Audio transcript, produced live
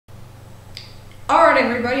Alright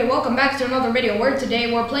everybody, welcome back to another video where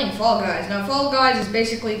today we're playing Fall Guys. Now Fall Guys is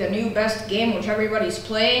basically the new best game which everybody's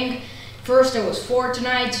playing. First it was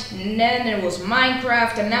Fortnite, and then it was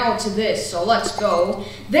Minecraft, and now it's this, so let's go.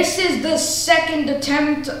 This is the second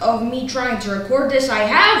attempt of me trying to record this. I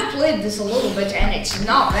have played this a little bit and it's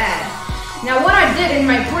not bad. Now what I did in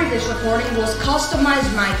my previous recording was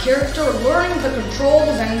customize my character, learning the controls,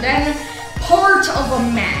 and then part of a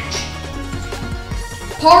match.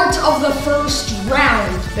 Part of the first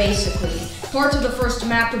round, basically. Part of the first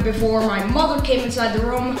map before my mother came inside the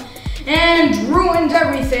room and ruined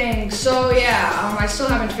everything. So yeah, I still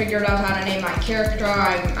haven't figured out how to name my character.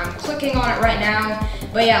 I'm clicking on it right now.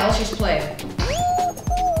 But yeah, let's just play it.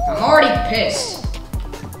 I'm already pissed.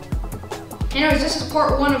 Anyways, this is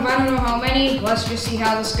part one of I don't know how many. Let's just see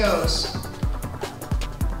how this goes.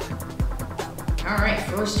 Alright,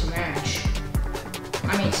 first match.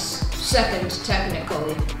 I mean, second,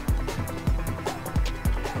 technically.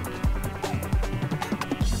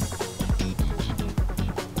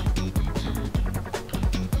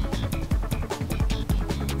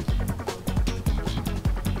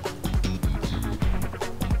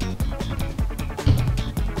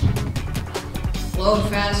 Load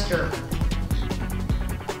faster.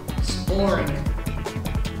 It's boring.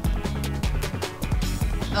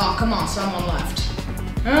 Oh, come on, someone left.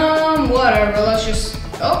 Whatever, let's just...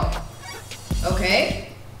 Oh. Okay.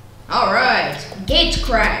 Alright. Gate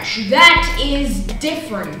crash. That is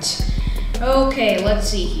different. Okay, let's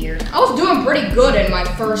see here. I was doing pretty good in my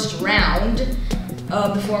first round.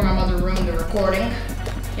 Before my mother ruined the recording.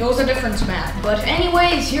 It was a different map. But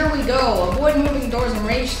anyways, here we go. Avoid moving doors and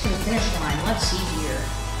race to the finish line. Let's see here.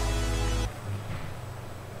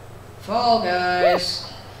 Fall Guys.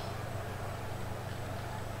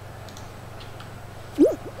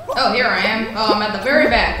 Oh, here I am. Oh, I'm at the very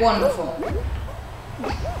back. Wonderful.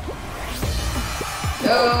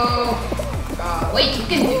 Go. Wait, you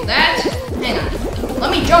can do that? Hang on.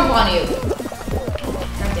 Let me jump on you.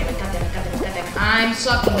 God damn it, god damn it, god damn it, god damn it. I'm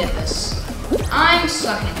sucking at this. I'm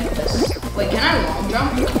sucking at this. Wait, can I long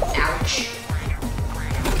jump? Ouch.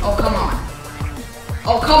 Oh, come on.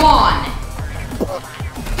 Oh, come on.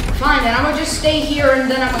 Fine, then I'm gonna just stay here and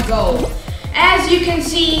then I'm gonna go. As you can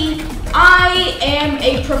see, I am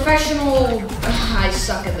a professional... I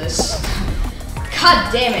suck at this.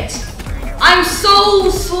 God damn it. I'm so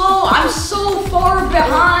slow. I'm so far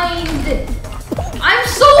behind. I'm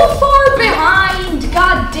so far behind.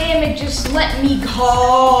 God damn it, just let me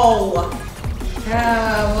go.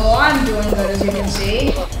 Well, I'm doing good as you can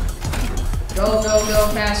see. Go, go, go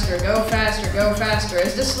faster. Go faster, go faster.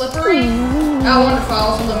 Is this slippery? Oh, wonderful. I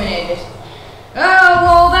was eliminated. Oh,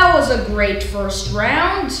 well, that was a great first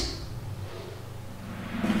round.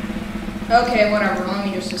 Okay, whatever. Let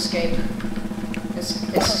me just escape.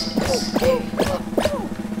 Escape.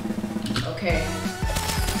 Okay.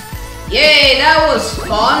 Yay, that was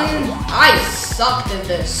fun. I sucked at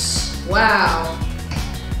this. Wow.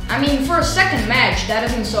 I mean, for a second match, that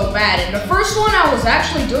isn't so bad. In the first one, I was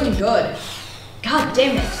actually doing good. God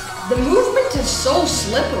damn it. The movement is so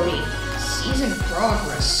slippery. Season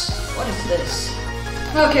progress. What is this?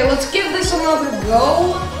 Okay, let's give this another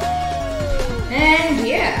go. And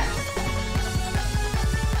yeah.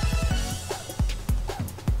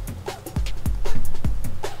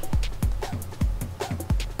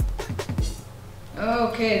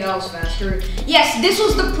 Okay, that was faster. Yes, this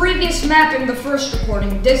was the previous map in the first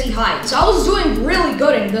recording, Dizzy Heights. I was doing really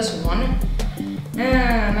good in this one.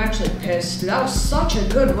 I'm actually pissed. That was such a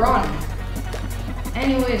good run.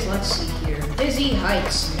 Anyways, let's see here. Dizzy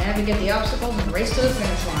Heights. Navigate the obstacles and race to the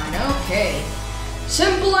finish line. Okay.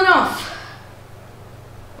 Simple enough.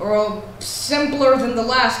 Or simpler than the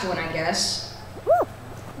last one, I guess.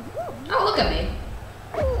 Oh, look at me.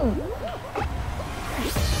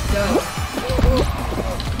 Go.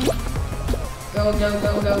 Go, go,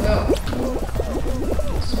 go, go, go.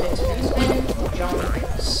 Spin, spin, spin. Jump.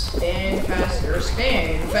 Spin faster,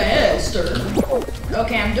 spin faster.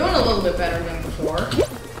 Okay, I'm doing a little bit better than before.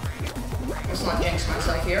 Let's not jinx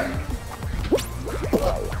myself here.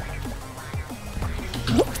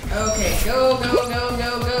 Okay, go, go, go,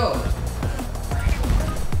 go, go.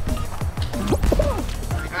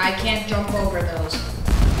 I can't jump over those.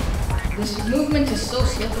 This movement is so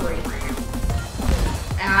slippery.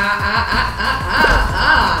 Ouch,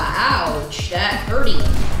 that hurty.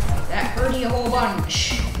 That hurty a whole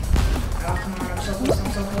bunch. Oh, come on, I'm so close,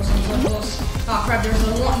 I'm so close, I'm so close. Oh crap,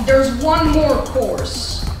 there's one more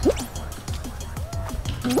course.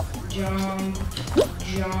 Jump,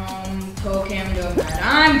 jump. Okay, I'm doing bad.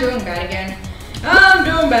 I'm doing bad again. I'm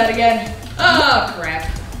doing bad again. Oh crap.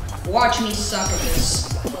 Watch me suck at this.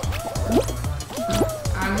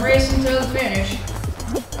 racing to the finish.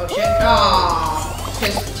 Oh shit. Oh,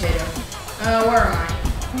 twist potato. Where am I?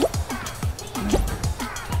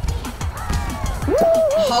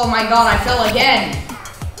 Oh my god, I fell again.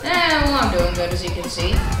 Well, I'm doing good as you can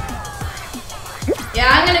see. Yeah,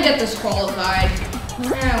 I'm gonna get disqualified.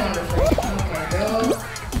 Wonderful. Okay, go.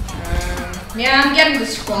 Yeah, I'm getting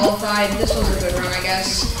disqualified. This was a good run, I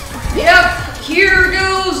guess. Yep, here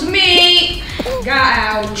goes me.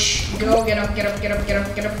 Ouch. Go, get up, get up, get up, get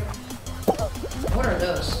up, get up. What are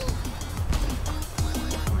those?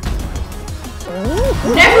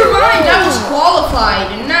 Never mind, I was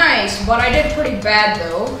qualified. Nice, but I did pretty bad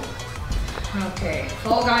though. Okay,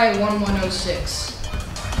 Fall Guy 1106.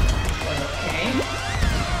 Okay.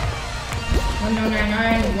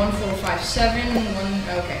 1099,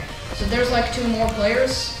 1457, okay. So there's like 2 more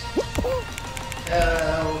players.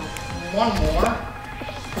 One more.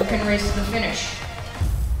 Who can race to the finish?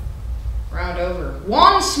 Round over.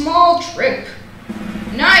 One small trip.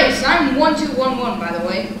 Nice, I'm 1211 by the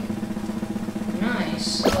way.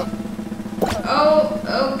 Nice.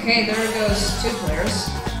 Oh, okay, there goes 2 players.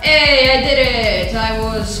 Hey, I did it! I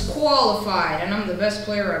was qualified, and I'm the best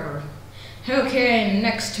player ever. Okay,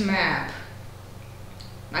 next map.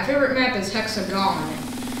 My favorite map is Hexagon.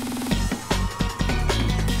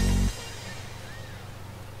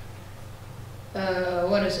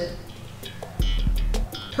 What is it?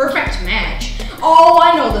 Perfect match. Oh,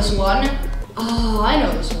 I know this one. Oh, I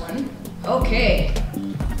know this one. Okay.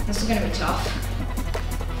 This is gonna be tough.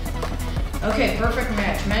 Okay, perfect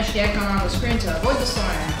match. Match the icon on the screen to avoid the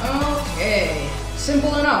slime. Okay.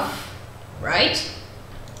 Simple enough. Right?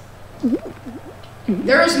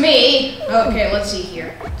 There's me. Okay, let's see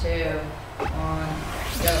here. 2, 1,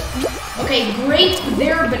 go. Okay, grape,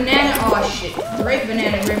 there, banana. Oh shit. Grape,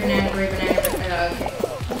 banana, grape, banana, grape, banana, banana. Okay.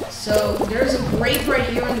 So there's a grape right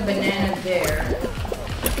here and the banana there.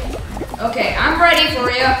 Okay, I'm ready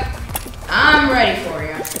for you. I'm ready for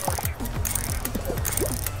you.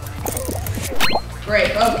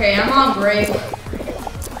 Grape. Okay, I'm on grape.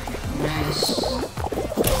 Nice.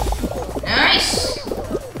 Nice.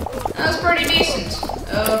 That was pretty decent.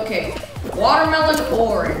 Okay. Watermelon,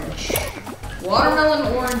 orange.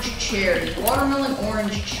 Watermelon, orange, cherry. Watermelon,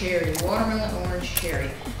 orange, cherry. Watermelon, orange,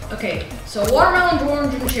 cherry. Okay, so watermelon,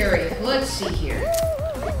 orange, and cherry. Let's see here.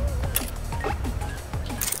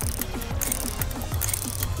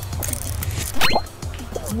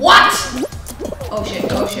 What? Oh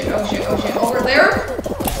shit, oh shit, oh shit, oh shit. Over there?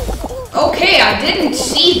 Okay, I didn't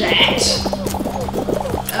see that.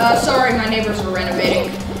 Sorry, my neighbors were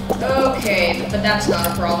renovating. Okay, but that's not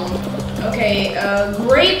a problem. Okay,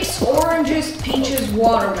 grapes, oranges, peaches,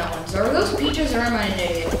 watermelons. Are those peaches or am I an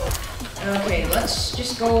idiot? Okay, let's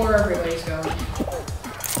just go where everybody's going.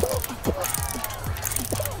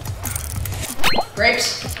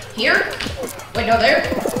 Grapes? Here? Wait, no, there?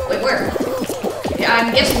 Wait, where? Yeah,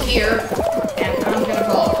 I'm guessing here. And I'm gonna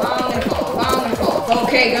fall off, I'm gonna fall off, I'm gonna fall off.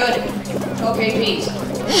 Okay, good. Okay, peas.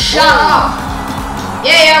 Shut up!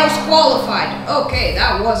 Yay, I was qualified. Okay,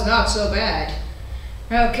 that was not so bad.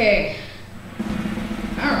 Okay.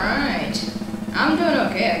 Alright. I'm doing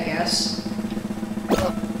okay, I guess.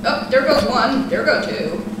 Oh, there goes 1. There go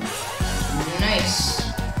 2. Nice.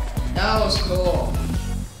 That was cool.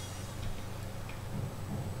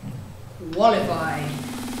 Qualified.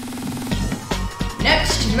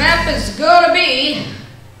 Next map is gonna be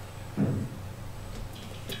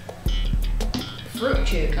fruit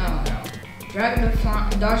chute. Oh no. Dragon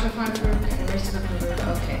to dodge the flying fruit and race to the fruit.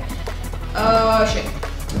 Okay. Oh shit.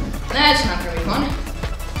 That's not gonna be fun.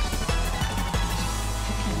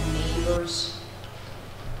 Neighbors.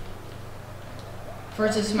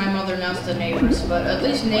 First it's my mother, now it's the neighbors, but at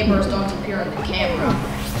least neighbors don't appear on the camera.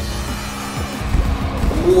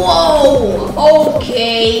 Whoa!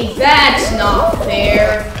 Okay, that's not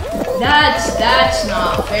fair. That's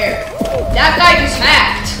not fair. That guy just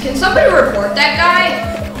hacked. Can somebody report that guy?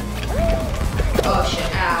 Oh shit,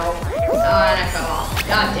 ow. Oh, and I fell off.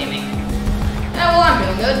 God damn it. Well, I'm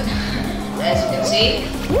doing good. As you can see.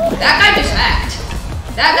 That guy just hacked.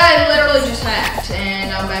 That guy literally just hacked.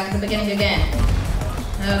 And I'm back at the beginning again.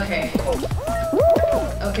 Okay.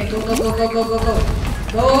 Okay, go, go, go, go, go, go, go.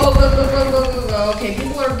 Go, go, go, go, go, go, go. Okay,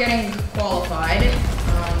 people are getting qualified.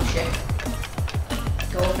 Shit.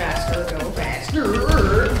 Go faster, go faster.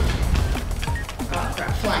 Oh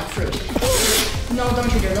crap, flying fruit. No,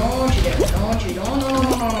 don't you dare, don't you dare, don't you, don't, no, no,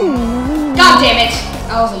 no, no. God damn it!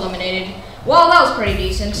 I was eliminated. Well, that was pretty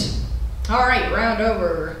decent. Alright, round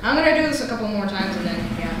over. I'm gonna do this a couple more times and then,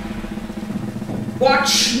 yeah.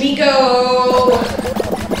 Watch me go!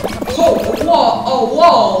 Oh, whoa, oh,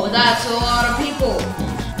 whoa, that's a lot of people.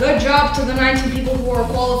 Good job to the 19 people who are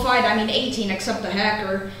qualified. I mean 18 except the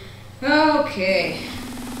hacker. Okay.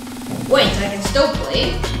 Wait, I can still play?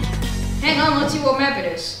 Hang on, let's see what map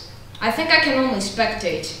it is. I think I can only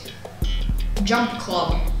spectate. Jump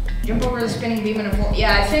club. Jump over the spinning beam and a fall.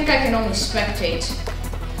 Yeah, I think I can only spectate.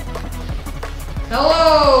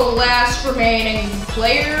 Hello, last remaining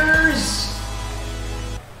players.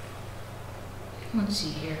 Let's see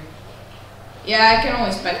here. Yeah, I can only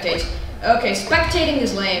spectate. Okay, spectating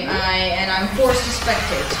is lame, and I'm forced to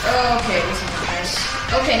spectate. Okay, this is nice.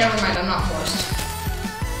 Okay, never mind, I'm not forced.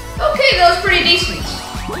 Okay, that was pretty decent.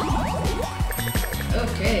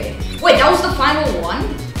 Okay. Wait, that was the final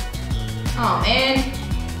one? Oh, man.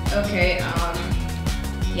 Okay,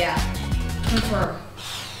 yeah. Confirm.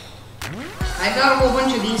 I got a whole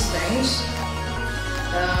bunch of these things.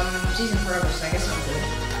 Season progress, I guess I'm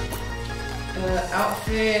good.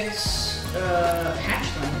 Outfits,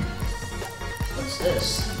 hatchling. What's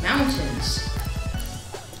this? Mountains.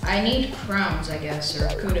 I need crowns, I guess, or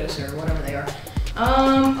kudos, or whatever they are.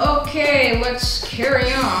 Okay, let's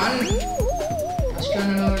carry on. Let's try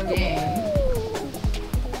another game.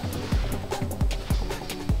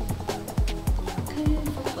 Okay,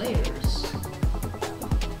 for players.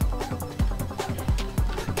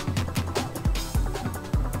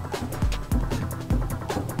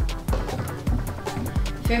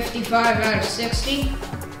 $55 out of 60.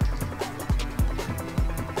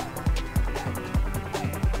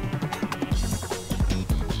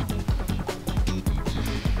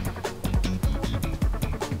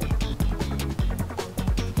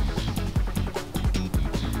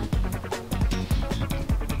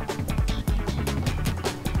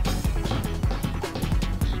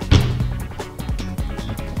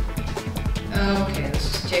 Okay, this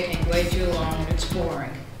is taking way too long. It's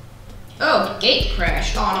boring. Oh, gate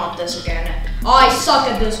crash. Oh, not this again. Oh, I suck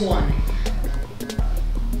at this one.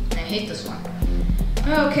 I hate this one.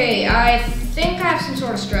 Okay, I think I have some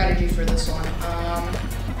sort of strategy for this one.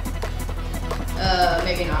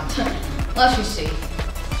 Maybe not. Let's just see.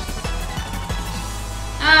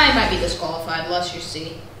 I might be disqualified. Let's just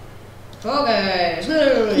see. Okay.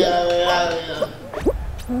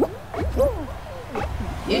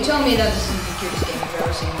 You tell me that this is the cutest game I've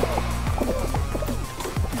ever seen.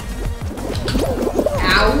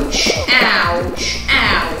 Ouch, ouch,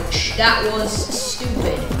 ouch. That was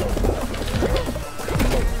stupid.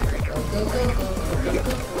 Go, go, go, go, go, go,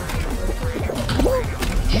 go.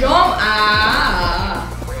 Jump, ah.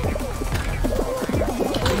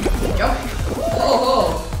 Jump. Oh,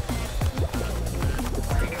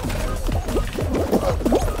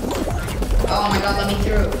 oh my god, let me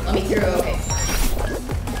through. Let me through, okay.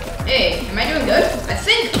 Hey, am I doing good?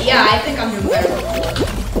 I think I'm doing better than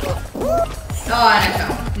before. Oh, and I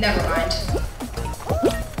fell. Never mind.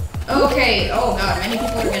 Okay, oh god, many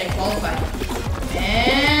people are getting qualified.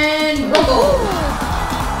 And rumble!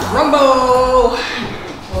 Rumble!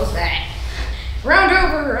 What was that? Round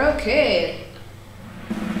over, okay.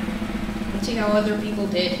 Let's see how other people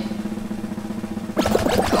did.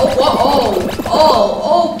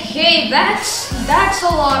 Oh, okay, that's a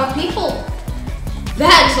lot of people.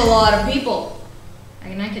 That's a lot of people.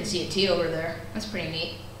 I can see a T over there. That's pretty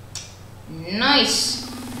neat. Nice.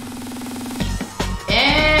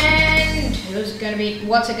 And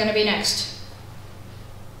what's it gonna be next?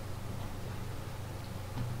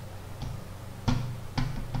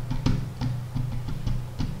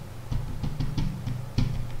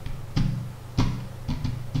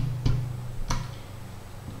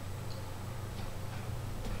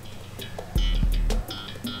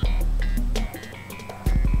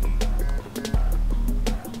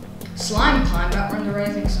 Slime climb, outrun the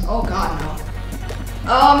rising sun. Oh god, no.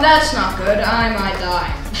 That's not good. I might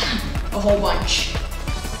die. A whole bunch.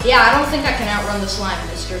 Yeah, I don't think I can outrun the slime,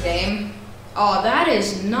 Mr. Game. Oh, that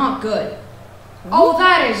is not good. Oh,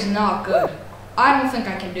 that is not good. I don't think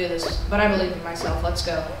I can do this, but I believe in myself. Let's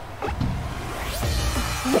go.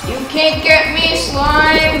 You can't get me,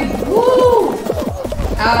 slime! Woo!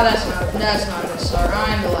 Oh, that's not a good start.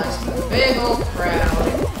 I'm the last of the big old crowd.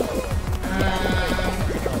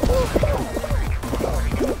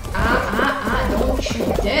 Don't you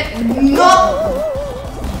dare. No!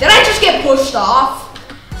 Did I just get pushed off?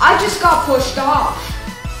 I just got pushed off.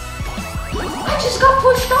 I just got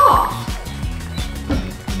pushed off.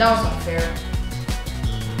 That was not fair.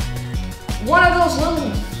 One of those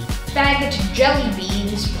little faggot jelly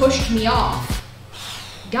beans pushed me off.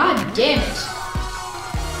 God damn it.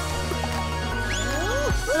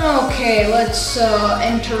 Okay, let's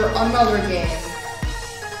enter another game.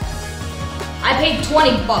 I paid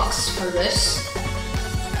 $20 for this.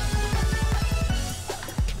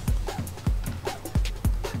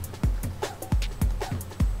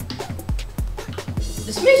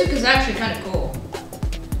 This music is actually kind of cool.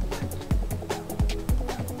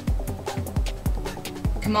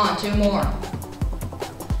 Come on, 2 more.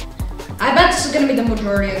 I bet this is gonna be the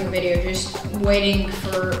majority of the video, just waiting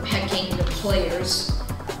for Head Kingdom players.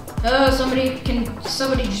 Somebody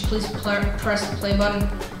just please press the play button.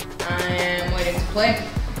 I am waiting to play.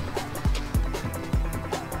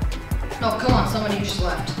 Oh, come on, somebody just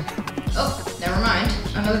left. Oh, never mind.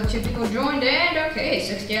 Another 2 people joined, and okay,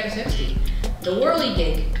 60 out of 60. The Whirly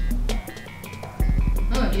Gig.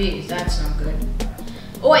 Oh, geez, that's not good.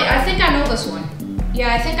 Oh, wait, I think I know this one.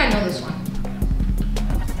 Yeah, I think I know this one.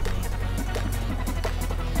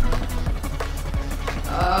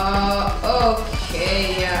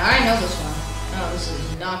 Okay, yeah, I know this one. Oh, this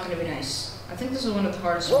is not gonna be nice. I think this is one of the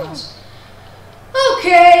hardest ones.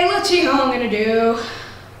 Okay, let's see how I'm gonna do.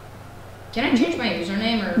 Can I change my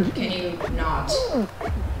username, or can you not?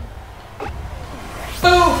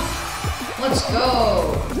 Boom! Let's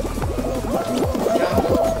go! Jump.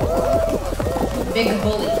 Big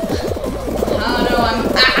bully. Oh no, I'm...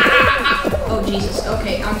 Oh, Jesus.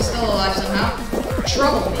 Okay, I'm still alive somehow.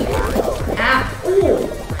 Trouble me. Ooh.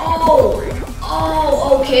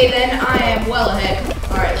 Oh, okay, then I am well ahead.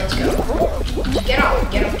 Alright, let's go. Get up,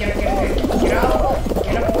 get up.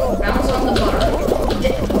 Bounce on the butter.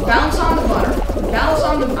 Bounce on the butter. Bounce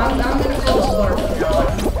on the... I'm gonna close the butter from now on.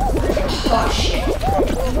 Oh, shit.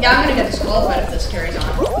 Yeah, I'm gonna get disqualified if this carries on.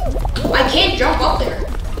 I can't jump up there.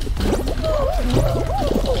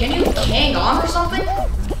 Can you hang on or something?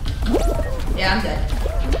 Yeah, I'm dead.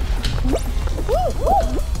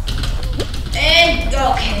 And,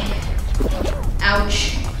 okay.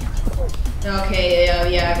 Ouch. Okay,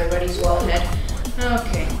 yeah, everybody's well ahead.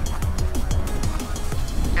 Okay.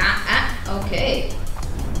 Okay.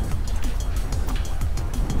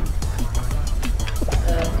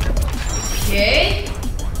 Okay.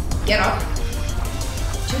 Get up.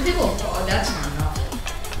 2 people. Oh, that's not enough.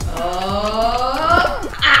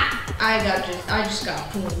 I just got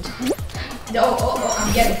pooned. Oh,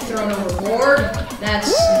 I'm getting thrown overboard.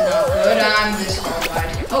 That's not good. I'm disqualified.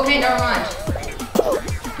 Okay, never mind.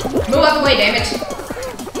 Move out the way, damn it.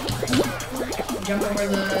 Jump over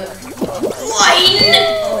the line.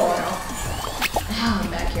 Oh, no. I'm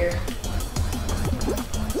back here.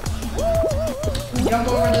 Jump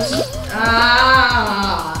over this.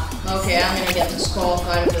 Okay, I'm gonna get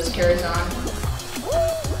disqualified if this carries on.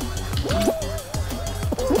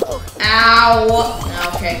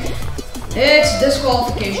 Ow. Okay. It's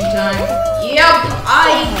disqualification time. Yep,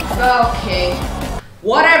 okay.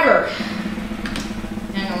 Whatever.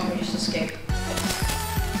 Hang on, let me just escape.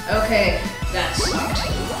 Okay, that sucked.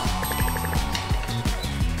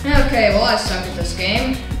 Okay, well, I suck at this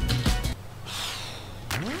game.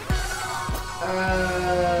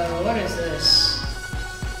 What is this?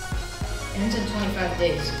 Ends in 25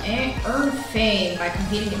 days. Earn fame by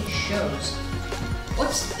competing in shows.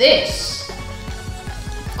 What's this?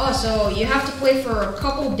 Oh, so you have to play for a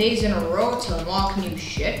couple days in a row to unlock new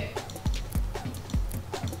shit.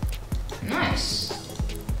 Nice.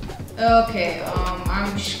 Okay,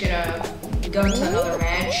 I'm just gonna go to another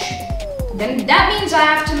match. Then that means I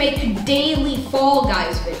have to make daily Fall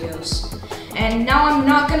Guys videos. And now I'm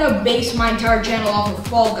not gonna base my entire channel off of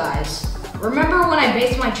Fall Guys. Remember when I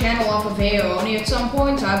based my channel off of Aeoni at some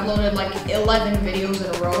point? I uploaded like 11 videos in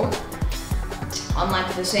a row on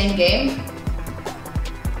like the same game.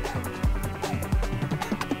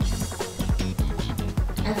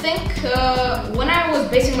 I think when I was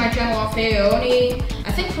basing my channel off Aeoni,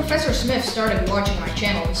 I think Professor Smith started watching my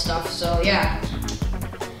channel and stuff, so yeah.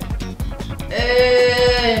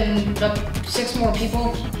 And 6 more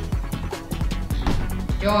people.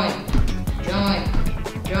 Join.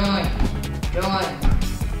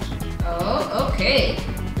 Oh, okay.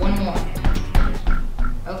 1 more.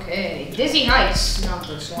 Okay. Dizzy Heights, not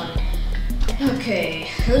this one. Okay.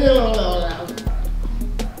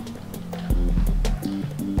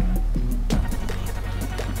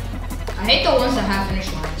 I hate the ones that have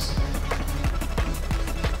finish lines.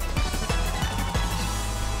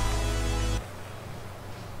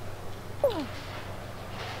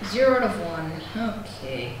 Zero out of 1.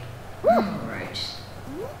 Okay. Alright.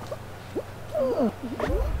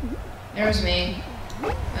 There's me.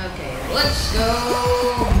 Okay, let's go,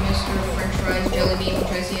 Mr. French Fries Jelly Bean,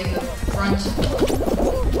 which I see in the front.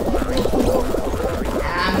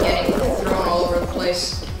 I'm getting thrown all over the place.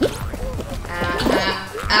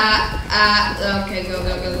 Okay, go.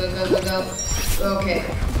 Okay.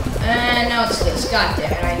 And now it's this. God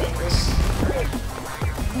damn it, I did this.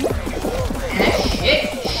 Shit.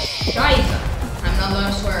 Scheiße. I'm not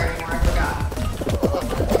allowed to swear anymore, I forgot.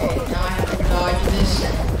 Okay, now I have to dodge this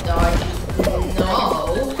and dodge. No.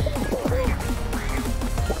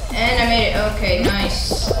 Okay,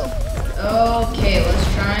 nice. Okay,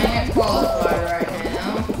 let's try and get qualified right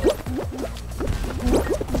now.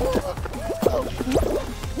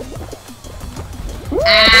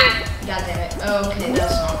 Ah! God damn it. Okay,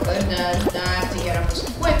 that's not good. I have to get up as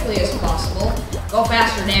quickly as possible. Go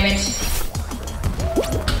faster, damn it.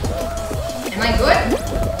 Am I good?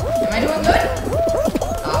 Am I doing good?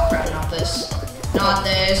 Oh crap, not this. Not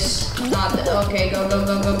this. Not this. Okay, go, go,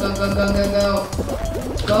 go, go, go, go, go, go, go.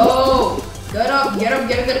 Go! Get up, get up,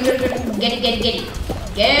 get up, get up, get up, get up. Get it, get it, get it.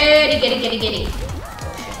 Get it, get it, get it, get it.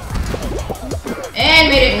 And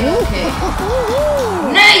made it. Okay.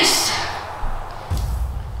 Nice!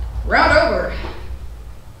 Round over.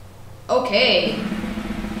 Okay.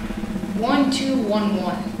 1, 2, 1,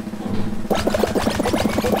 1.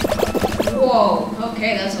 Whoa.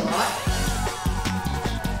 Okay, that's a lot.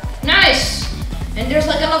 Nice! And there's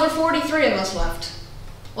like another 43 of us left.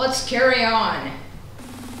 Let's carry on.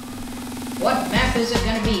 What map is it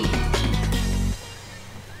gonna be?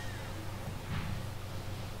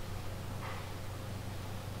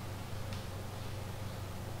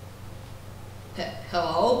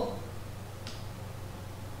 Hello?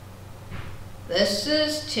 This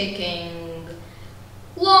is taking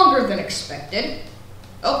longer than expected.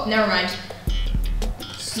 Oh, never mind.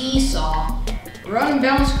 Seesaw. Run and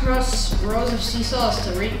bounce across rows of seesaws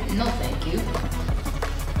to reach. No, thank you.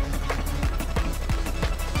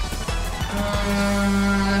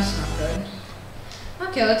 That's not good.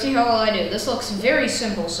 Okay, let's see how well I do. This looks very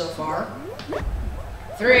simple so far.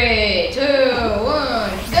 3, 2, 1,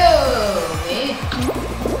 go! Me.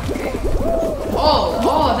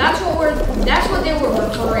 Oh, that's what they were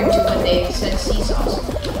referring to when they said seesaws.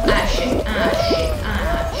 Ah shit, ah shit,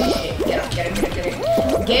 ah shit. Get up, get it, get it, get it.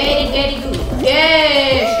 Get it, get it, good.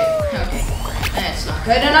 Get it. Okay, that's not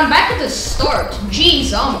good. And I'm back at the start.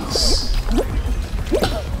 Jeez,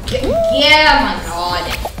 yeah, my god.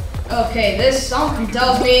 Okay, this something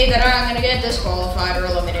tells me that I'm gonna get disqualified or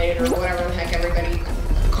eliminated or whatever the heck everybody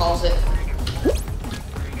calls it.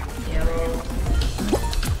 Yellow.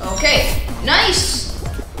 Okay, nice!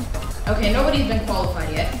 Okay, nobody's been qualified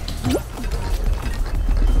yet.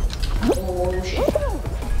 Oh, shit.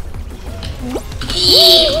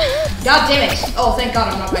 God damn it! Oh, thank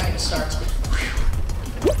god I'm not back at the start.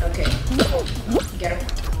 Okay. Get him.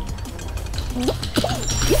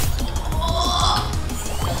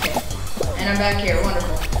 Okay. And I'm back here,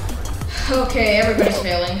 wonderful. Okay, everybody's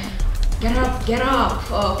failing. Get up, get up!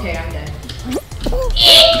 Oh, okay, I'm dead.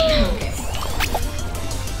 Okay.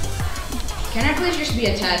 Can I please just be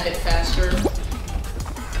a tad bit faster?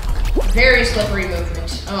 Very slippery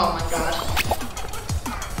movement. Oh my god.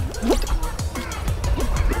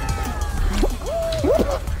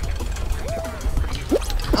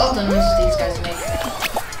 All the noises these guys make.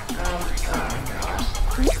 Oh my god.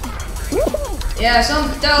 Yeah,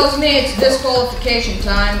 something tells me it's disqualification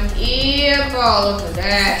time. Yep, oh look at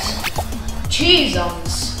that.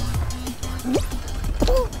 Cheesums.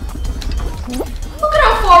 Look at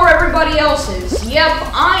how far everybody else is. Yep,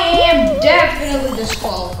 I am definitely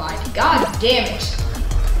disqualified. God damn it.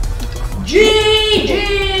 GG!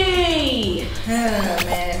 Oh,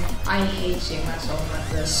 man. I hate seeing myself like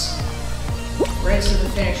this. Race to the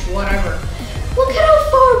finish, whatever. Look at how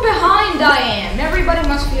far behind I am. Everybody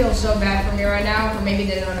must feel so bad for me right now, or maybe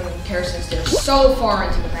they don't even care since they're so far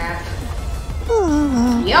into the map.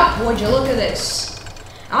 Yep, would you look at this.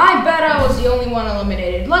 I bet I was the only one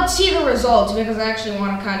eliminated. Let's see the results, because I actually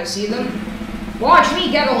want to kind of see them. Watch me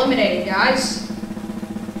get eliminated, guys.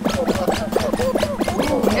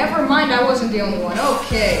 Ooh, never mind, I wasn't the only one.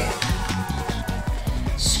 Okay.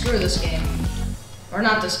 Screw this game. Or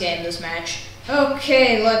not this game, this match.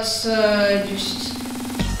 Okay, let's just...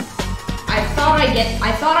 I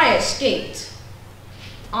thought I escaped.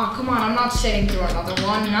 Oh, come on, I'm not sitting through another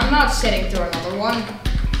one. I'm not sitting through another one.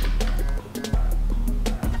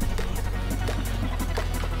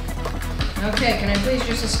 Okay, can I please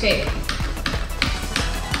just escape?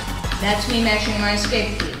 That's me mashing my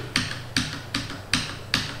escape key.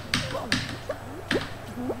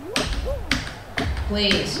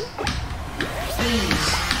 Please. Please.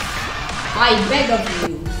 I beg of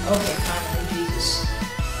you. Okay, finally, Jesus.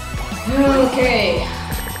 Okay.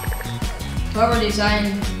 Whoever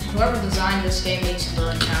designed this game needs to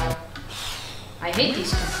burn out. I hate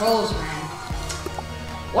these controls, man.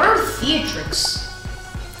 What are theatrics?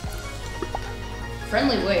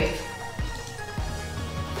 Friendly wave.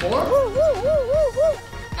 4?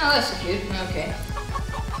 Oh, that's cute. Okay.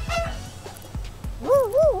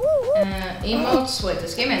 Emotes. Wait,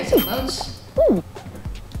 this game has emotes?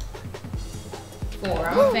 4.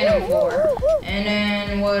 I'm a fan of 4. And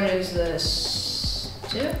then what is this?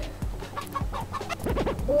 2?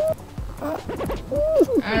 I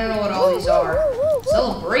don't know what all these are.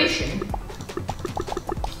 Celebration?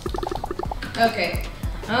 Okay.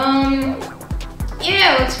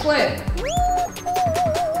 Yeah, let's play.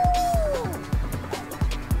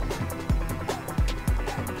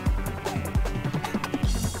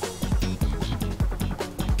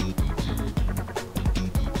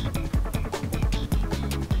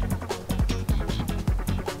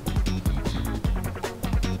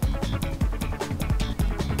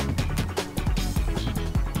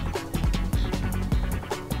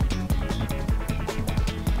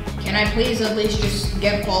 Can I please at least just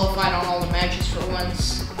get qualified on all the matches for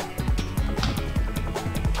once?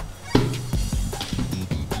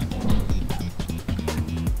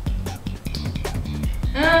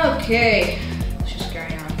 Okay, let's just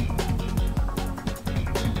carry on.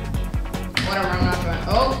 Whatever, I'm not going.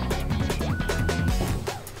 Oh!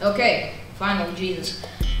 Okay, finally, Jesus.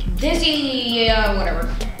 Dizzy, whatever.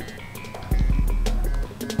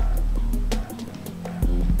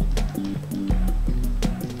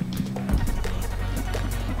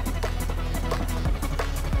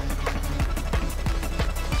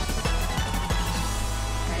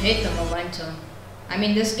 I hate the momentum. I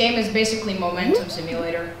mean, this game is basically momentum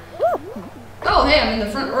simulator. Oh, hey, I'm in the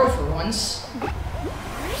front row for once.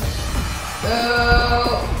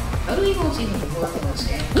 How do emotes even work in this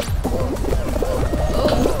game? Oh,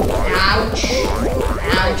 ouch.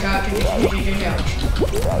 Ouch, ouch, ouch, ouch, ouch.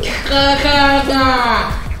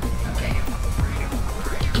 Okay.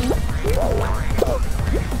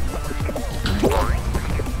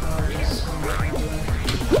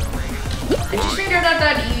 I just figured out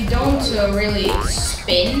that you don't really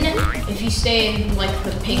spin if you stay in like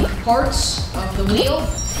the pink parts of the wheel.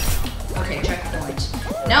 Okay, checkpoint.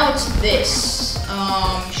 Now it's this.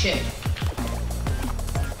 Shit.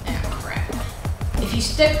 Ah, crap. If you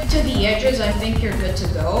stick to the edges, I think you're good to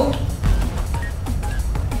go.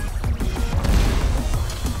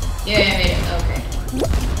 Yeah, I made it. Okay.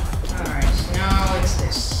 Alright, so now it's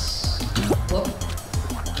this. Whoop.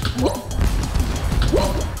 Whoop. Whoop.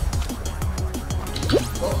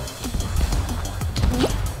 Whoop.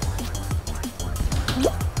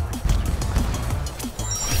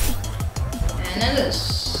 And then this.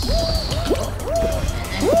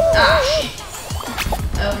 Ah, shit.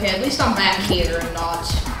 Okay, at least I'm back here and not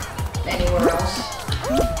anywhere else.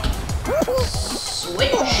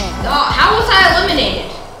 Switch. Oh, how was I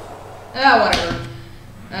eliminated? Oh, whatever.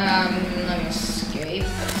 Let me escape.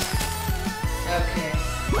 Okay.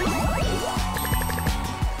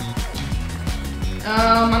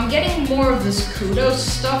 I'm getting more of this kudos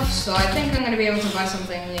stuff, so I think I'm gonna be able to buy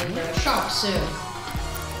something in the shop soon.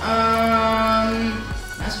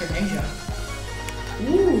 Master Ninja.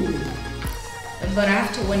 Ooh. But I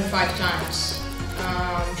have to win 5 times.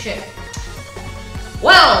 Shit.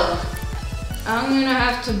 Well, I'm gonna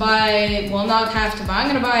have to buy, well, not have to buy, I'm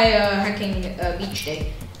gonna buy a Hacking Beach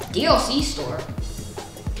Day. DLC store?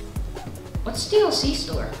 What's DLC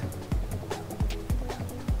store?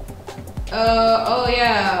 Oh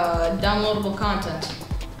yeah, downloadable content.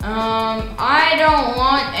 I don't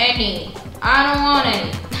want any. I don't want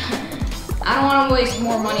any. I don't want to waste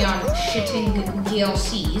more money on shitting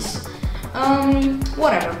DLCs.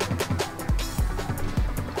 Whatever.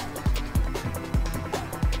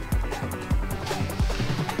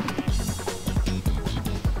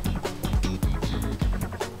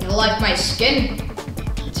 You like my skin?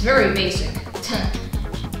 It's very basic.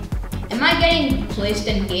 Am I getting placed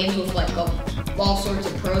in games with like all sorts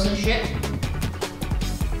of pros and shit?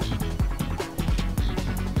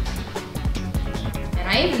 And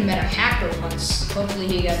I even met a hacker once. Hopefully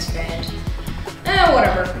he gets banned.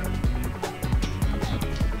 Whatever.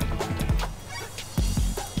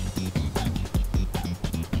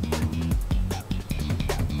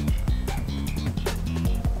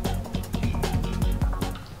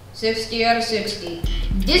 $60 out of 60.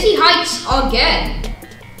 Dizzy Heights again.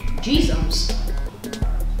 Jeezums.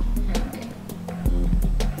 Okay.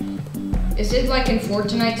 Is it like in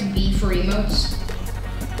Fortnite B for emotes?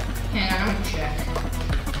 Hang on, I'm gonna check.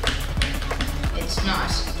 It's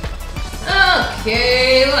not.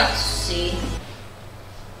 Okay, let's see.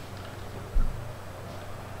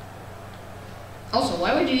 Also,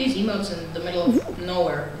 why would you use emotes in the middle of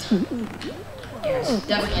nowhere? Yes,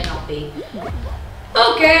 definitely not B.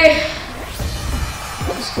 Okay.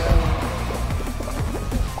 Let's go.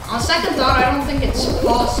 On second thought, I don't think it's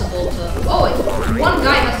possible to... Oh, wait. One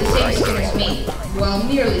guy has the same skin as me. Well,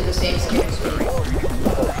 nearly the same skin as me.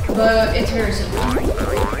 But it's very simple.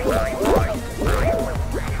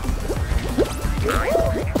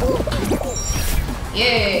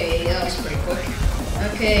 Yay, that was pretty quick.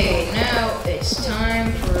 Okay, now it's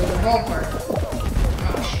time for the part.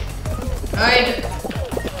 Oh shit. I'd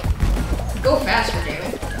go faster, damn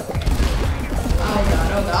it. Okay.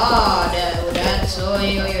 Oh god. That's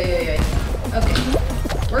okay.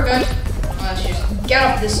 We're good. Let's just get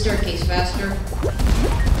up this staircase faster.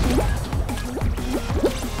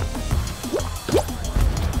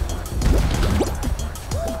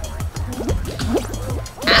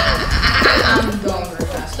 I'm going very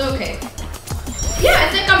fast. Okay. Yeah, I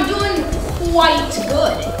think I'm doing quite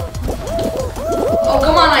good. Oh,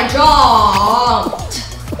 come on, I jumped.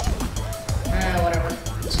 Whatever.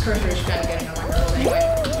 This cursor is kind of getting on my nerves anyway.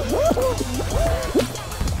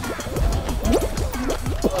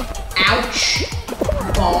 Ouch.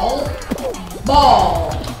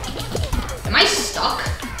 Ball. Am I stuck?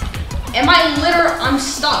 I'm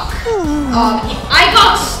stuck. I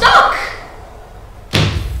got stuck.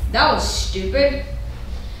 That was stupid.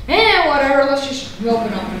 Whatever, let's just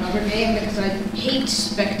open up another game because I hate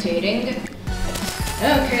spectating.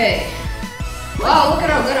 Okay. Wow, look at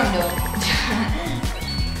how good I'm doing.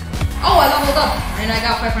 Oh, I leveled up and I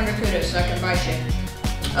got 500 kudos so I can buy shit.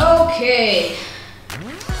 Okay.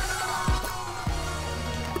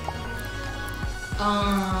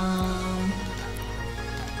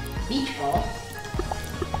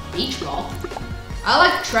 Beach ball. I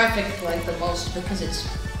like traffic like the most because it's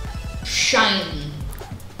shiny.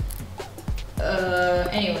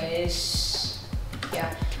 Anyways,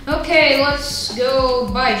 yeah. Okay, let's go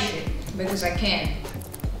buy shit because I can.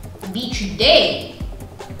 Beach day.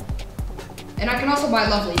 And I can also buy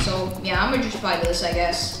lovely, so yeah, I'm gonna just buy this, I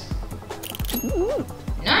guess.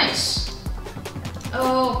 Nice.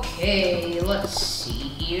 Okay, let's see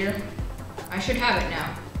here. I should have it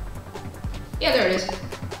now. Yeah, there it is.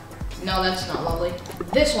 No, that's not lovely.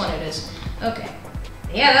 This one it is. Okay.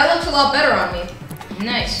 Yeah, that looks a lot better on me.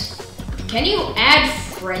 Nice. Can you add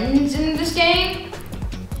friends in this game?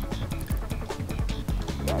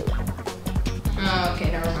 Oh, okay,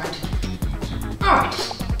 never mind. Alright.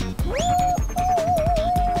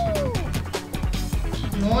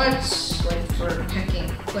 Let's wait for picking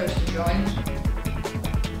players to join.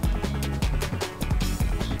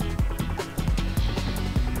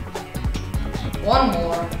 One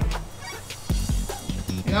more.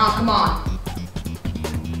 No, come on.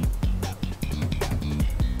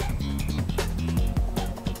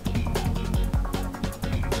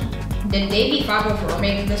 Did Davey 504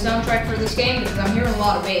 make the soundtrack for this game? Because I'm hearing a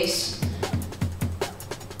lot of bass.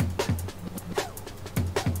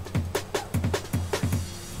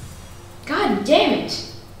 God damn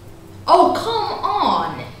it. Oh, come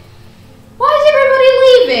on. Why is everybody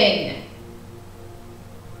leaving?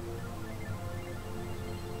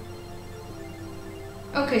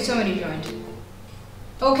 Okay, somebody joined.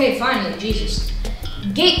 Okay, finally, Jesus.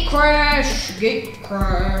 Gate crash.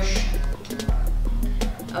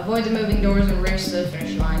 Avoid the moving doors and race to the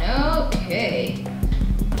finish line. Okay.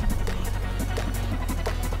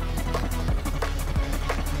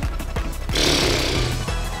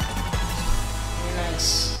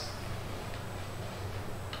 Nice.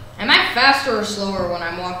 Am I faster or slower when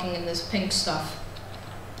I'm walking in this pink stuff?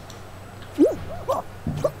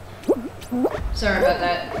 Sorry about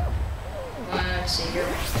that. Let's see here.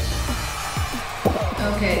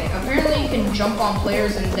 Okay, apparently you can jump on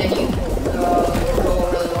players and then you go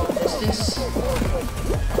a really long distance.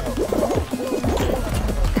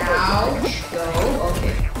 Ouch. Go.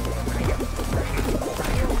 Okay.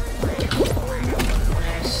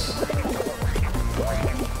 Nice.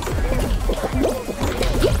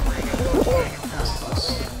 That was close.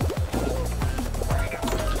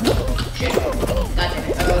 Shit. God damn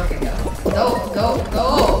it. Okay, go. Go.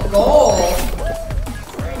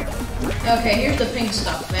 Okay, here's the pink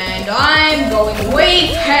stuff, and I'm going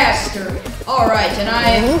way faster. Alright, and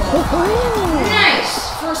nice!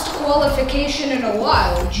 First qualification in a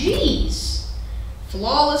while. Jeez.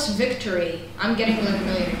 Flawless victory. I'm getting 11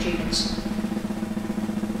 million achievements.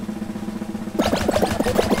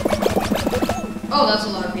 Oh, that's a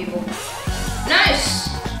lot of people. Nice!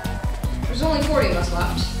 There's only 40 of us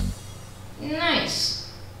left. Nice.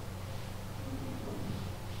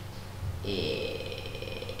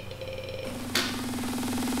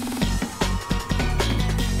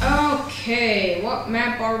 Okay, what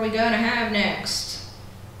map are we gonna have next?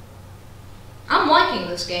 I'm liking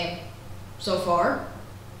this game so far.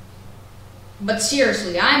 But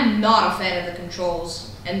seriously, I'm not a fan of the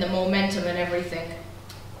controls and the momentum and everything.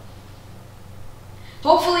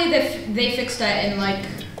 Hopefully they fix that in like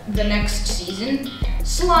the next season.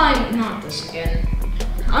 Slime, not this again.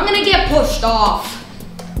 I'm gonna get pushed off.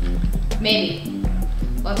 Maybe.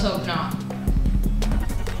 Let's hope not.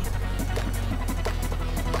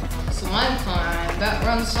 Slime climb. Bat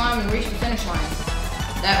run slime and reach the finish line.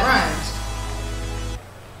 That rhymes.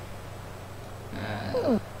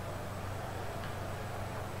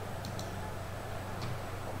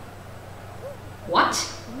 What?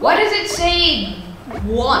 Why does it say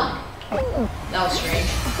 1? That was strange.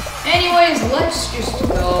 Anyways, let's just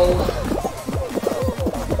go.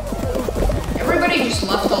 Everybody just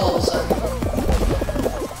left all of a sudden.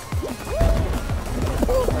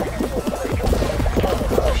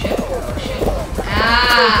 Oh shit, oh shit.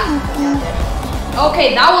 Ah!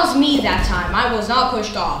 Okay, that was me that time. I was not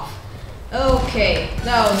pushed off. Okay,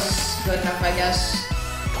 that was good enough, I guess.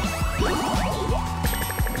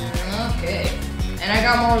 Okay. And I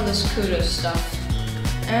got more of this kudos stuff.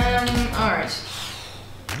 Alright.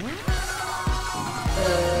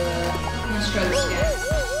 Let's try this again.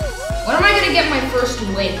 When am I gonna get my first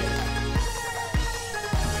win?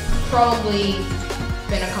 Probably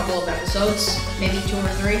been a couple of episodes, maybe 2 or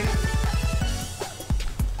 3.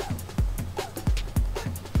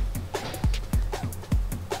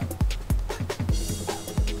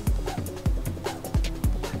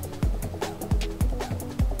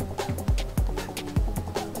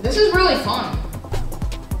 This is really fun.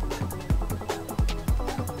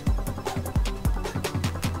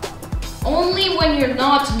 Only when you're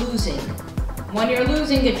not losing. When you're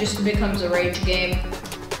losing, it just becomes a rage game.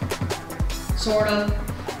 Sort of.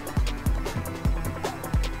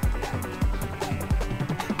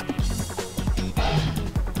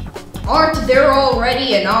 Aren't there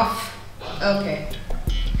already enough? Okay.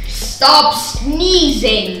 Stop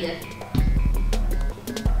sneezing!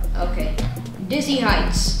 Okay. Dizzy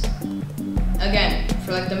Heights. Again,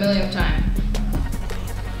 for like the millionth time.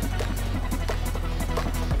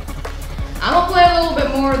 I'm gonna play a little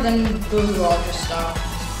bit more than Boo-hoo, I'll just stop.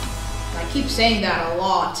 I keep saying that a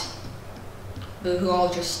lot. Boo-hoo,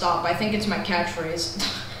 I'll just stop. I think it's my catchphrase.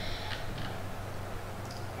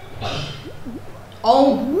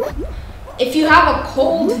 Oh, if you have a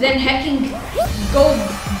cold, then hecking go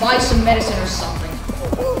buy some medicine or something.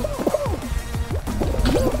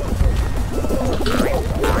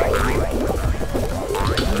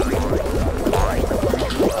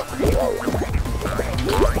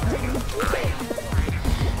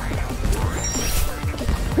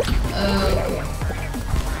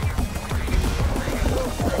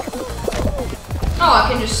 Oh, I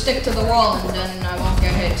can just stick to the wall and then I won't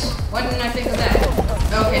get hit. Why didn't I think of that?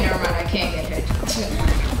 Okay, never mind, I can't get hit.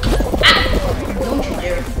 Ah! Don't you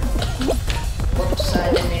dare. Whoops,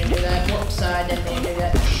 I didn't mean to do that. Whoops, I didn't mean to do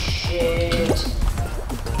that. Shit.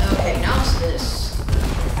 Okay, now it's this.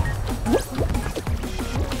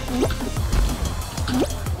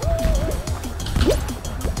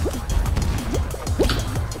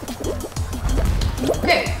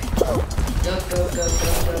 Okay. Go, go, go, go,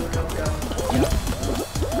 go, go, go.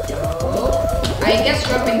 I guess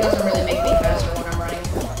jumping doesn't really make me faster when I'm running.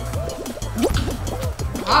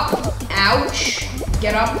 Hop. Ouch.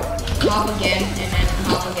 Get up. Hop again. And then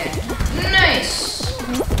hop again. Nice.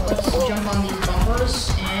 Let's jump on these bumpers.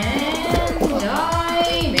 And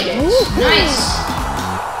I made it. Nice.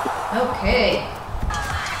 Okay.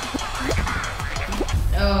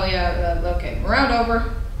 Oh, yeah. Okay. Round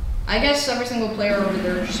over. I guess every single player over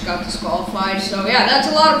there just got disqualified. So, yeah, that's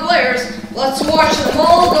a lot of players. Let's watch them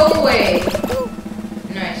all go away.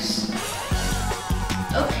 Nice.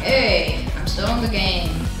 Okay, I'm still in the game.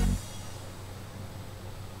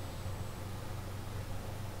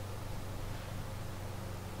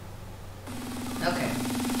 Okay.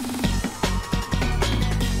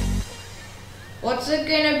 What's it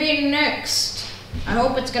gonna be next? I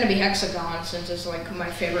hope it's gonna be Hexagon, since it's like my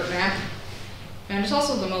favorite map. And it's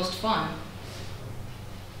also the most fun.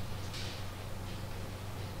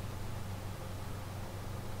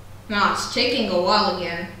 Nah, it's taking a while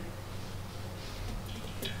again.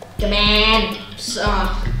 Come on.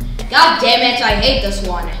 God damn it, I hate this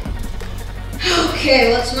one.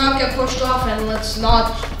 Okay, let's not get pushed off and let's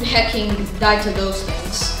not hecking die to those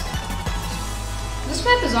things. This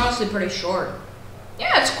map is honestly pretty short.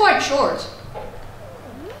 Yeah, it's quite short.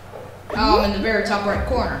 Oh, I'm in the very top right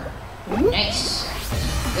corner. Nice.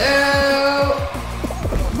 Go!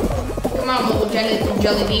 Come on, little jelly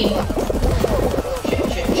bean.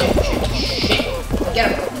 Shit.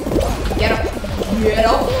 Get up. Get up. Get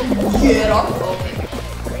up. Get up. Okay.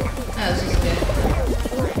 This is good.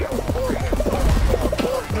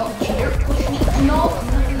 No, cheater. Push me. No.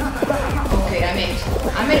 Okay, I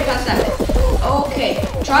made it past that bit. Okay.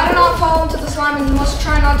 Try to not fall into the slime and you must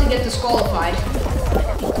try not to get disqualified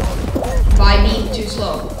by being too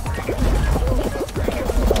slow.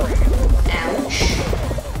 Ouch.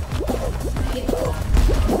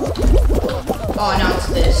 Oh, now it's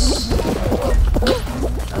this.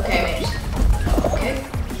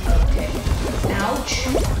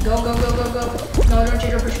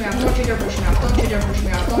 don't you dare push me off. Don't you dare push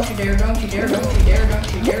me off. Don't you dare, don't you dare, don't you dare,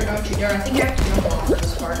 don't you dare, don't you dare. I think I have to jump off for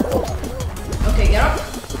this part. Okay, get up.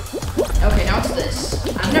 Okay, now it's this.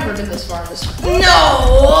 I've never been this far in this.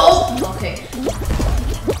 No! Okay.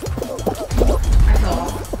 I fell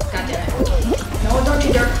off. God damn it. No, don't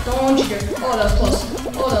you dare. Don't you dare. Oh, that was close.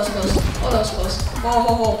 Oh, that was close. Oh, that was close.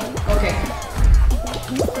 Oh. Okay.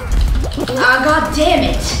 Ah, god damn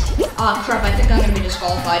it. Ah, crap, I think I'm gonna be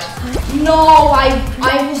disqualified. No,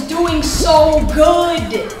 I was doing so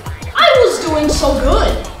good. I was doing so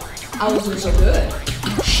good. I was doing so good.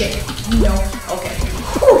 Shit. No. Okay.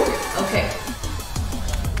 Whew. Okay.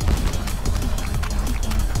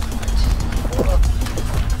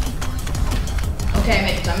 Okay, I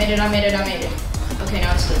made it. I made it. I made it. I made it. Okay,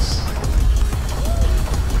 now it's this.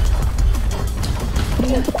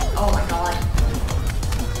 Oh my god.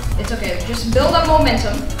 It's okay. Just build up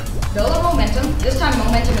momentum. Build up momentum. This time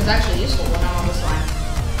momentum is actually useful when I'm on this line.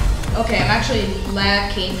 Okay, I'm actually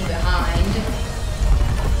lacking behind.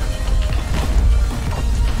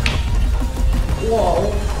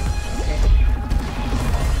 Whoa.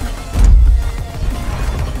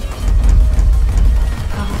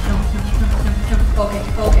 Okay.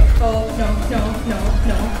 Oh, no. Okay.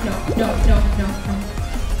 Oh, no.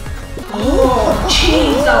 Oh,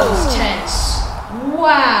 jeez, that was tense.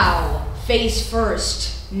 Wow. Face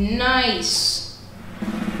first. Nice.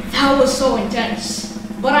 That was so intense.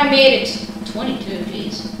 But I made it. 22,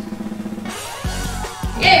 jeez.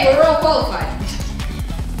 Yay, we're all qualified.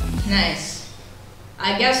 Nice.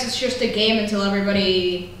 I guess it's just a game until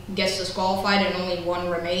everybody gets disqualified and only one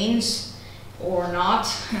remains. Or not.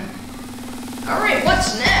 Alright,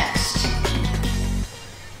 what's next?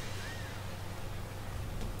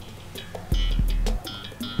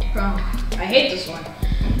 Oh, I hate this one.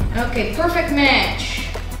 Okay, perfect match.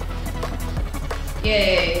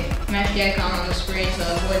 Yay. Match the icon on the screen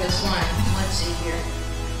to avoid this line. Let's see here.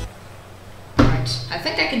 Alright, I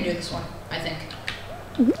think I can do this one. I think.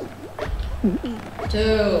 2,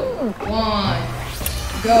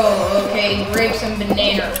 1, go. Okay, grapes and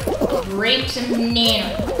banana. Grapes and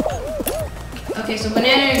banana. Okay, so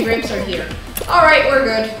banana and grapes are here. Alright, we're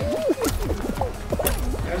good.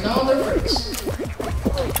 There's no other fruits.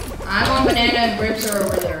 I'm on banana and grapes are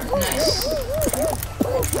over there. Nice.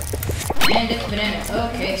 And it's banana.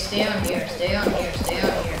 Okay, stay on here, stay on here, stay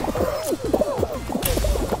on here.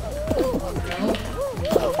 No.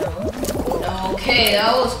 Okay,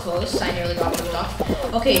 that was close. I nearly got moved off.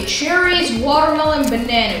 Okay, cherries, watermelon,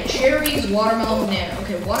 banana. Cherries, watermelon, banana.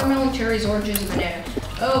 Okay, watermelon, cherries, oranges, banana.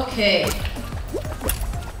 Okay.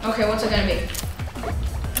 Okay, what's it gonna be?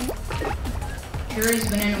 Cherries,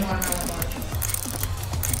 banana, watermelon, orange.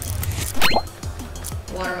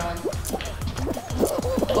 Watermelon.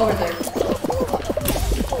 Over there.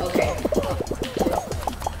 Okay.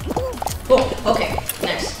 Oh, okay.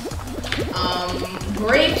 Nice.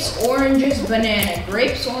 Grapes, oranges, banana.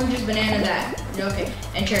 Grapes, oranges, banana, that. Okay.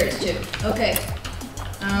 And cherries too. Okay.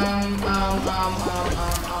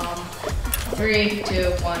 3,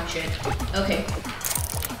 2, 1, shit. Okay.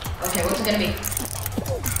 Okay, what's it gonna be?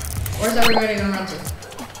 Where's everybody gonna run to?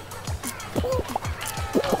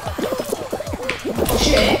 Oh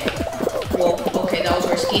shit! Whoa, okay, that was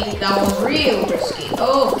risky. That was real risky.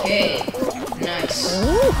 Okay, nice.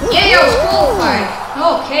 Yay, I was qualified!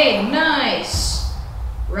 Okay, nice.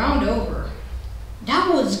 Round over.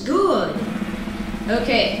 That was good.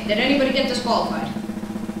 Okay, did anybody get disqualified?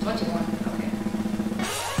 21, okay.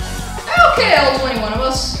 Okay, all 21 of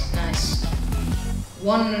us. Nice.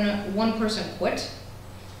 One person quit.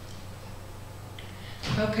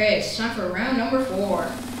 Okay, it's time for round number 4.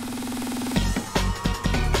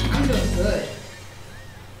 I'm doing good.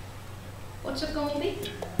 What's it going to be?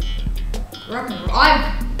 Rock and roll.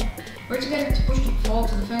 We're together to push the ball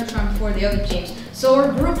to the finish line before the other teams. So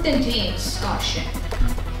we're grouped in teams. Oh shit.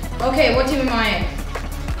 Okay, what team am I in?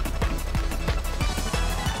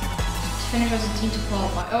 To finish as a team to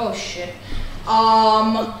qualify. Oh shit.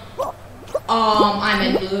 I'm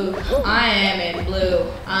in blue. I am in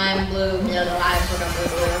blue. I'm blue. No, I forgot blue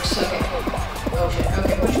works. Okay. Oh shit.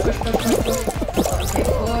 Okay, push. Okay,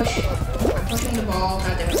 push. I'm pushing the ball.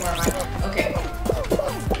 God damn it, where am I? Okay.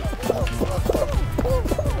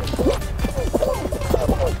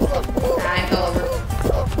 I fell over.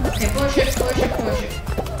 Okay, push it. Okay.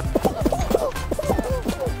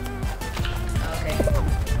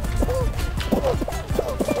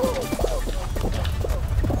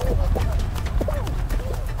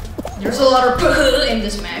 There's a lot of in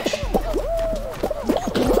this match.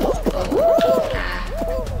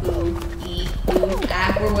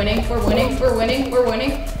 We're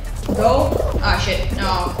winning. Go. Ah, shit.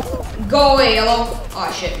 No. Go away, yellow.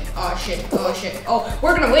 Oh shit, oh shit, oh shit. Oh,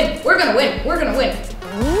 we're gonna win, we're gonna win, we're gonna win.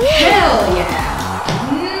 Hell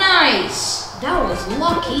yeah. Nice. That was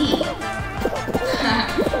lucky.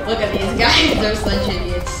 Look at these guys, they're such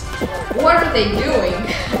idiots. What are they doing?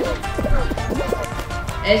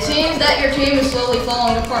 It seems that your team is slowly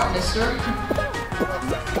falling apart, mister.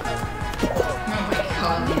 Oh my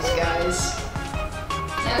god, these guys.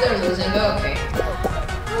 Yeah, they're losing, okay.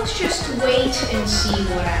 Let's just wait and see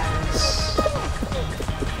what happens.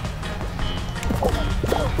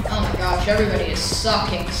 Oh my gosh, everybody is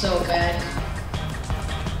sucking so bad.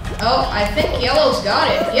 Oh, I think yellow's got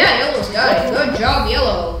it. Yeah, yellow's got it. Good job,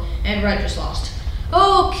 yellow. And red just lost.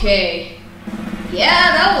 Okay.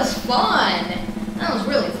 Yeah, that was fun. That was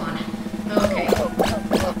really fun. Okay.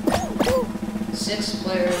 6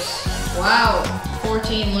 players. Wow.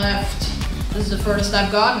 14 left. This is the furthest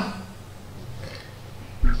I've gotten.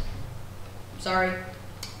 Sorry.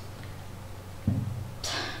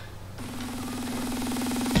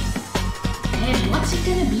 And what's it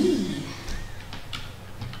gonna be?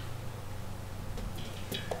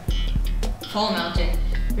 Fall Mountain.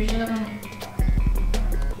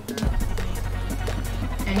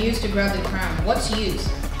 And used to grab the crown. What's used?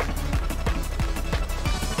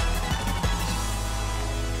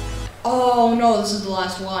 Oh no, this is the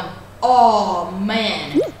last one. Oh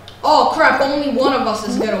man. Oh crap, only one of us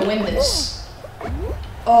is gonna win this.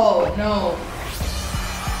 Oh no.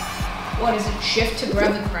 What is it? Shift to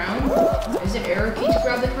grab the crown? Is it arrow key to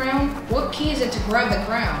grab the crown? What key is it to grab the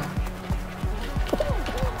crown?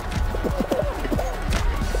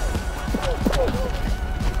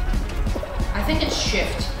 I think it's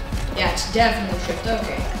shift. Yeah, it's definitely shift.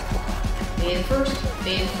 Okay. Be in first.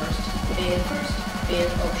 Be in first. Be in first. Be in.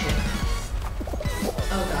 Oh shit.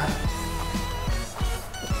 Oh god.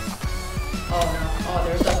 Oh no. Oh,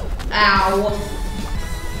 there's a. Ow.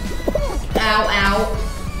 Ow, ow.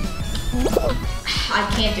 I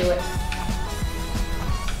can't do it.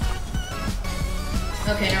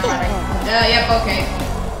 Okay, never mind. Yep, okay.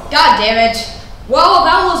 God damn it. Well,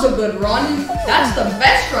 that was a good run. That's the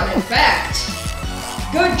best run, in fact.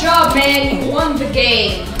 Good job, man. You won the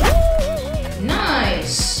game.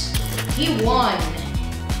 Nice. He won.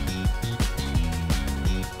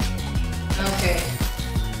 Okay.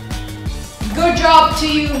 Good job to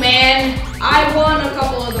you, man. I won a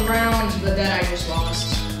couple of the rounds, but then I just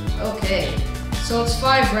lost. Okay. So it's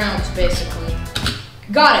 5 rounds, basically.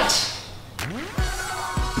 Got it.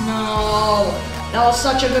 No. That was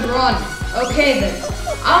such a good run. Okay then,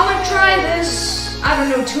 I'm gonna try this, I don't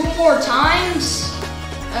know, 2 more times?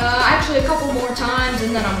 Actually a couple more times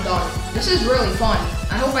and then I'm done. This is really fun.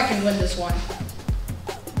 I hope I can win this one.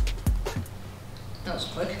 That was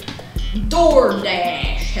quick.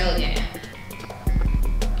 DoorDash, hell yeah.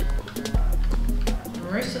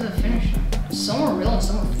 Race to the finish line. Some are real and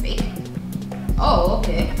some are fake. Oh,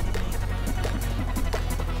 okay.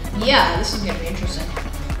 Yeah, this is gonna be interesting.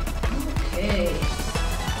 Okay.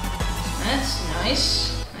 That's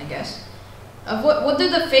nice, I guess. What do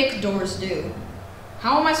the fake doors do?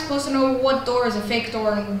 How am I supposed to know what door is a fake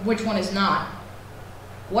door and which one is not?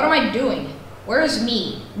 What am I doing? Where is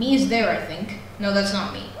me? Me is there, I think. No, that's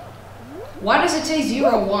not me. Why does it say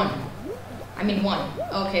 0, 1? I mean 1.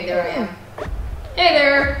 Okay, there I am. Hey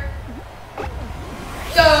there!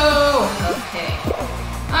 Go! Okay.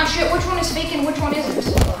 Ah shit, which one is fake and which one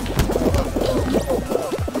isn't?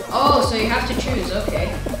 Oh, so you have to choose,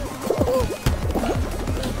 okay.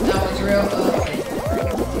 That was real, okay.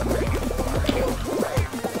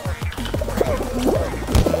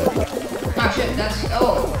 Ah shit, that's,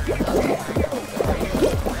 oh, okay.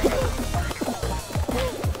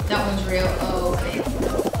 That one's real, oh, okay.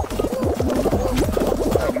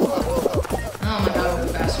 Oh my god, I'm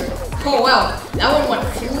faster. Oh wow, that one went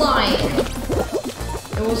flying.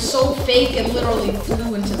 It was so fake, it literally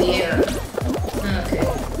flew into the air. Okay.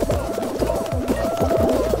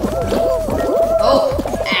 Oh,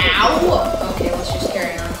 ow! Okay, let's just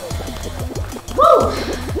carry on. Woo!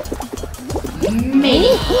 Made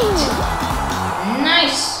it.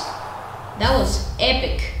 Nice! That was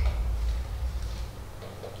epic.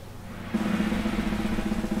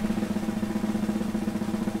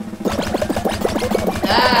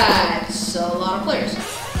 That's a lot of players.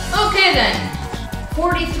 Okay then.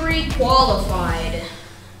 43 qualified.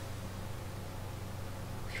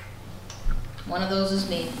 One of those is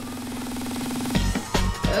me.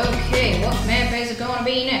 Okay, what map is it going to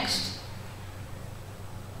be next?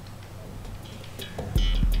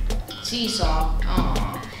 Seesaw.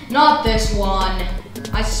 Aw. Not this one.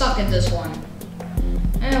 I suck at this one.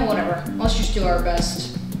 Whatever. Let's just do our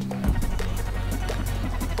best.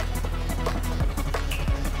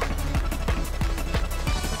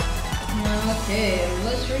 Okay,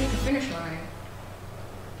 let's reach the finish line.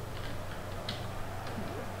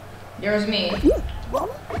 There's me.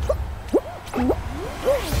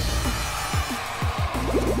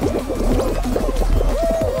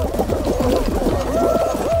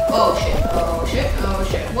 Oh shit, oh shit, oh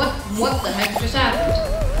shit. What the heck just happened?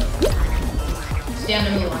 Stay on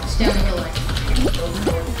the middle line, stay on the middle line.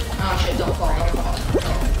 Oh shit, don't fall, don't fall.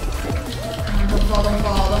 Don't fall, don't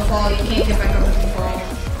fall, don't fall. You can't get back up if you fall.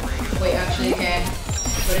 Wait, actually you can.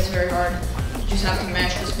 But it's very hard. You just have to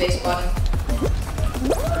mash the space button.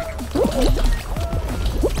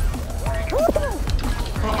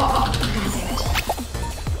 God damn it.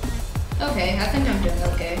 Okay, I think I'm doing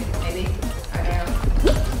okay. Maybe. I don't know.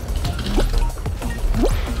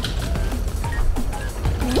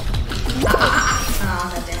 Ah,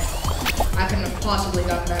 god damn it. I couldn't have possibly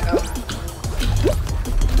gotten back up.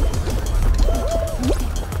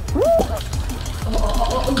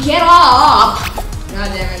 Oh, get up! God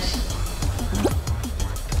damn it.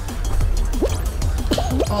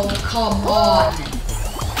 Oh, come on.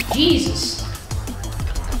 Jesus.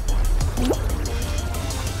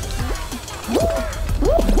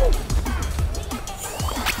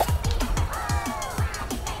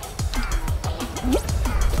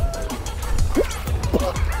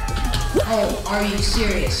 Oh, are you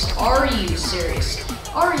serious? Are you serious?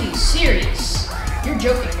 Are you serious? You're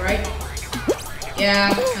joking, right?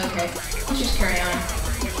 Yeah, okay. Let's just carry on.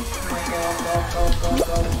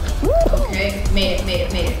 Go. Okay, made it.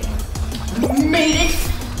 Made it!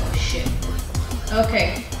 Oh, shit.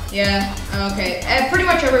 Okay, yeah, okay. Pretty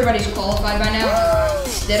much everybody's qualified by now.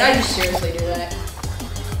 Did I just seriously do that?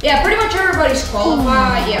 Yeah, pretty much everybody's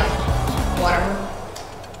qualified. Yeah, whatever.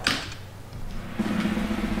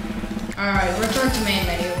 Alright, return to main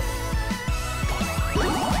menu.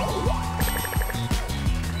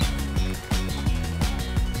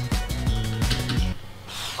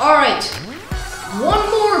 Alright, one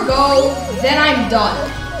more go, then I'm done.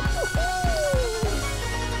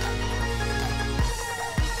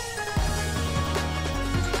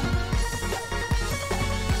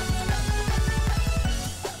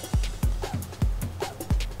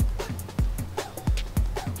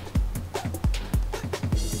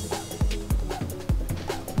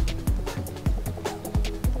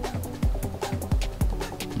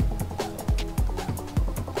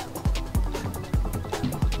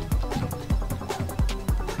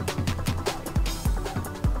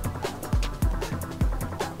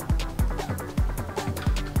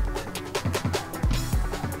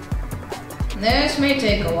 This may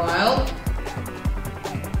take a while.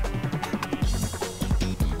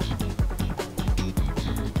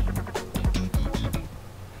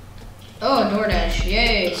 Oh, DoorDash,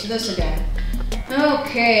 yay, it's this again.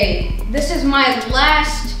 Okay, this is my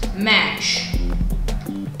last match.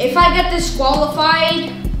 If I get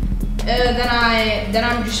disqualified, then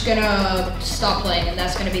I'm just gonna stop playing, and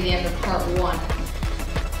that's gonna be the end of part 1.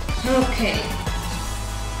 Okay.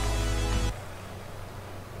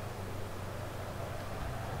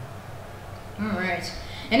 Alright.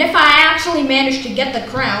 And if I actually manage to get the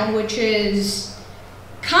crown, which is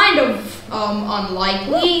kind of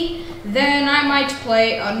unlikely, then I might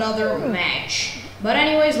play another match. But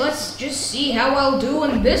anyways, let's just see how I'll do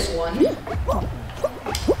in this one.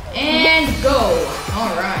 And go.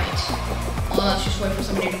 Alright. Let's just wait for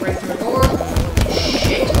somebody to break through the door.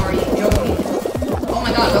 Shit, are you joking? Oh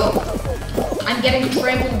my god, oh. I'm getting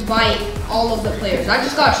trampled by all of the players. I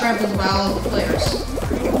just got trampled by all of the players.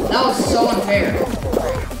 That was so unfair.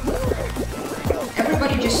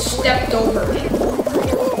 Everybody just stepped over me.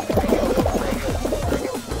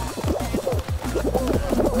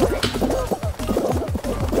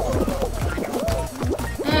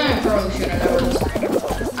 I probably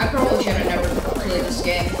should have never played this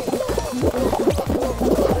game.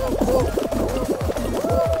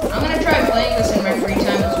 I'm gonna try playing this in my free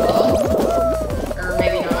time as well. Or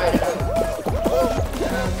maybe not, I don't know.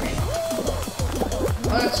 Okay.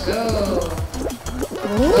 Let's go.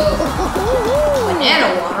 Oh. Banana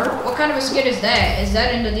water? What kind of a skin is that? Is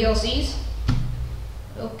that in the DLCs?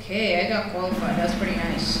 Okay, I got qualified. That's pretty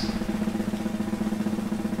nice.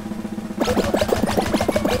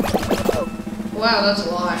 Wow, that's a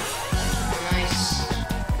lot. Nice.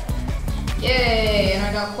 Yay, and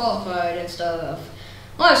I got qualified and stuff.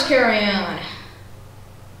 Let's carry on.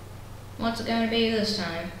 What's it gonna be this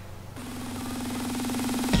time?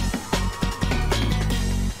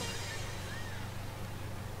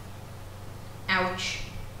 Ouch.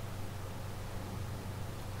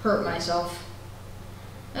 Hurt myself.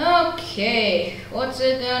 Okay, what's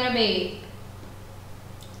it gonna be?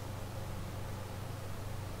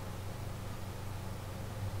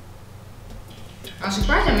 I was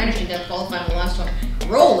surprised I managed to get qualified in the last one.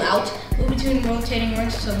 Rollout. Move between rotating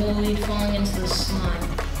rings to avoid falling into the slime.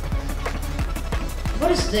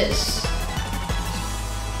 What is this?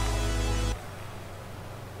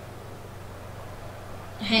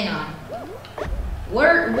 Hang on.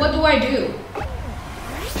 What do I do?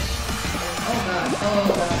 Oh god, oh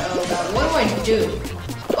god, oh god. What do I do?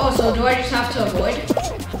 Oh, so do I just have to avoid?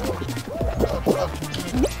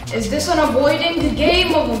 Is this an avoiding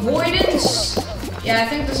game of avoidance? Yeah, I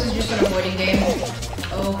think this is just an avoiding game.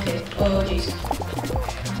 Okay. Oh jeez.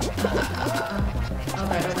 Oh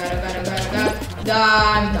god, oh god, oh god, oh god, oh god.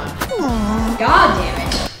 I'm done. God damn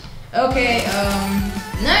it. Okay,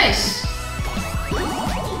 nice.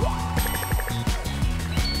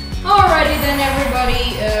 Alrighty then, everybody.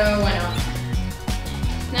 Why not?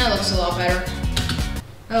 That looks a lot better.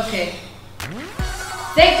 Okay.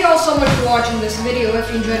 Thank you all so much for watching this video. If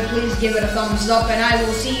you enjoyed, please give it a thumbs up, and I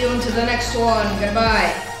will see you into the next one.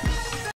 Goodbye.